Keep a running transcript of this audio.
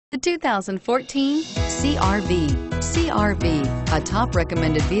The 2014 CR-V. CR-V, a top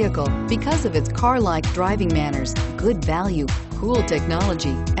recommended vehicle because of its car-like driving manners, good value, cool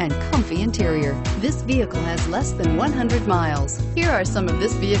technology, and comfy interior. This vehicle has less than 100 miles. Here are some of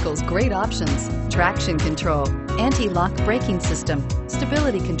this vehicle's great options: traction control, anti-lock braking system,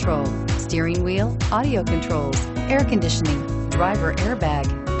 stability control, steering wheel audio controls, air conditioning, driver airbag,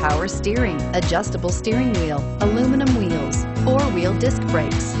 power steering, adjustable steering wheel, aluminum wheels, four-wheel disc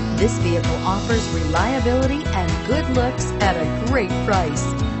brakes. This vehicle offers reliability and good looks at a great price.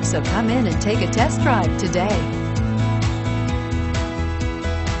 So come in and take a test drive today.